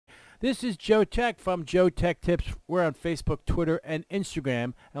This is Joe Tech from JoeteckTips. We're on Facebook, Twitter, and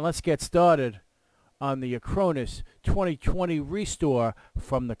Instagram. And let's get started on the Acronis 2020 Restore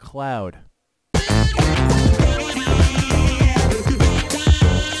from the cloud.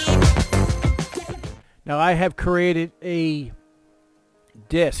 Now I have created a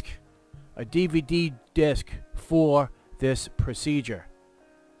disc, a DVD disc for this procedure.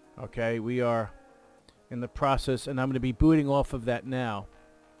 Okay, we are in the process, and I'm going to be booting off of that now.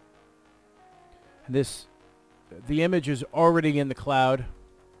 And the image is already in the cloud.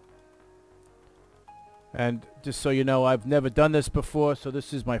 And just so you know, I've never done this before, so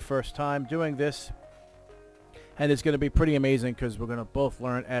this is my first time doing this. And it's going to be pretty amazing because we're going to both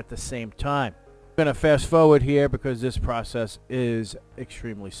learn at the same time. I'm going to fast forward here because this process is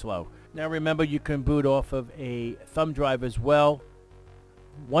extremely slow. Now remember, you can boot off of a thumb drive as well.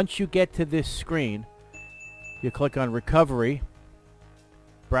 Once you get to this screen, you click on Recovery,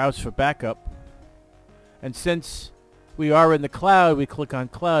 Browse for Backup, and since we are in the cloud, we click on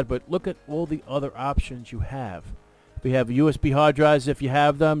Cloud, but look at all the other options you have. We have USB hard drives if you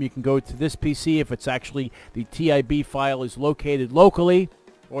have them. You can go to this PC if it's actually the TIB file is located locally,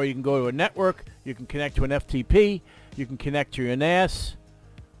 or you can go to a network. You can connect to an FTP. You can connect to your NAS.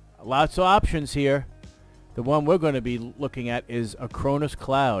 Lots of options here. The one we're going to be looking at is Acronis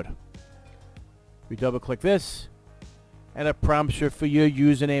Cloud. We double click this, and it prompts you for your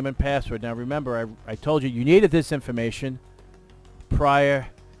username and password. Now remember, I told you needed this information prior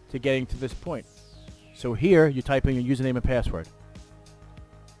to getting to this point. So here, you type in your username and password.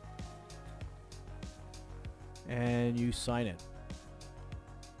 And you sign in.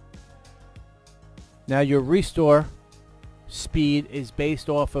 Now your restore speed is based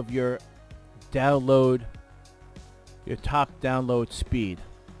off of your download, your top download speed.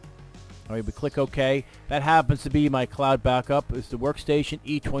 All right, we click OK. That happens to be my cloud backup. It's the Workstation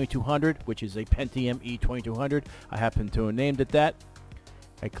E2200, which is a Pentium E2200. I happen to have named it that.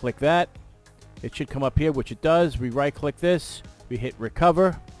 I click that. It should come up here, which it does. We right-click this. We hit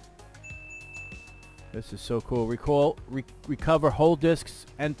Recover. This is so cool. Recover whole disks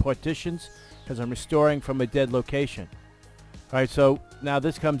and partitions because I'm restoring from a dead location. All right, so now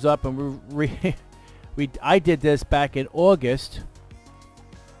this comes up, and I did this back in August.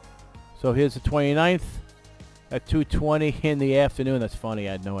 So here's the 29th at 2:20 in the afternoon. That's funny.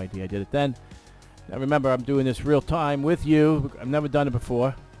 I had no idea I did it then. Now remember, I'm doing this real time with you. I've never done it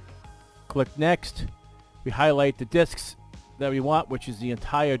before. Click Next. We highlight the disks that we want, which is the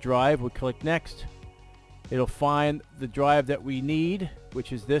entire drive. We click Next. It'll find the drive that we need,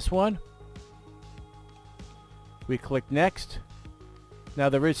 which is this one. We click Next. Now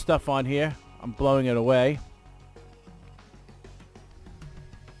there is stuff on here. I'm blowing it away.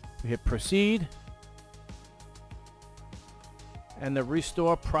 We hit Proceed. And the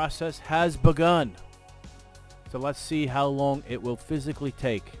restore process has begun. So let's see how long it will physically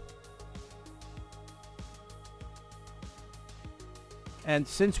take. And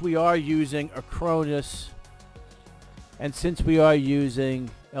since we are using Acronis, and since we are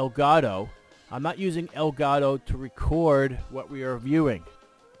using Elgato, I'm not using Elgato to record what we are viewing.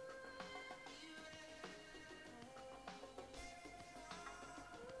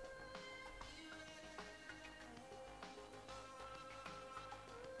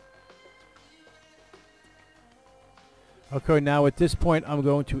 Okay, now at this point, I'm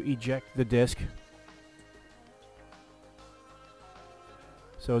going to eject the disk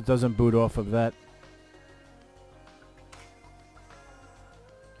so it doesn't boot off of that.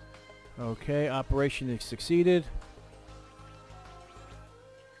 Okay, operation is succeeded.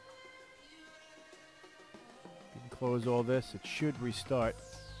 You can close all this. It should restart.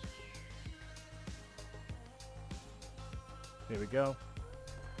 There we go.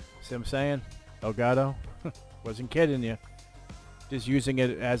 See what I'm saying? Elgato. Wasn't kidding you. Just using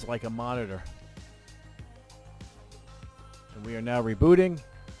it as like a monitor. And we are now rebooting.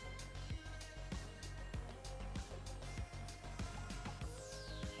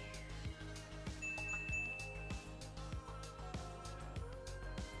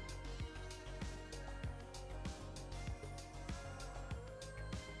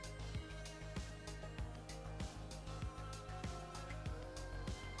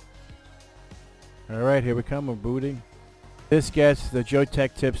 Alright, here we come. We're booting. This gets the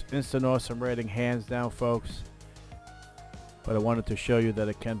JoeteckTips Instant Awesome rating hands down, folks. But I wanted to show you that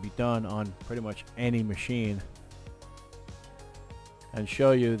it can be done on pretty much any machine. And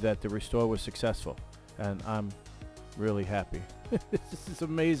show you that the restore was successful. And I'm really happy. This is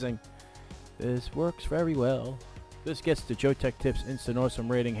amazing. This works very well. This gets the JoeteckTips Instant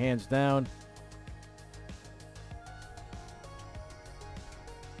Awesome rating hands down.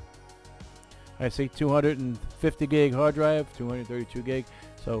 I see 250 gig hard drive, 232 gig.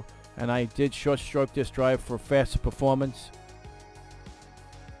 So, and I did short stroke this drive for faster performance.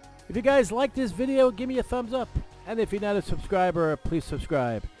 If you guys like this video, give me a thumbs up. And if you're not a subscriber, please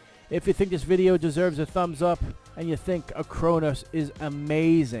subscribe. If you think this video deserves a thumbs up and you think Acronis is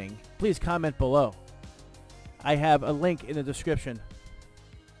amazing, please comment below. I have a link in the description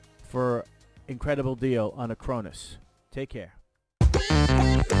for incredible deal on Acronis. Take care.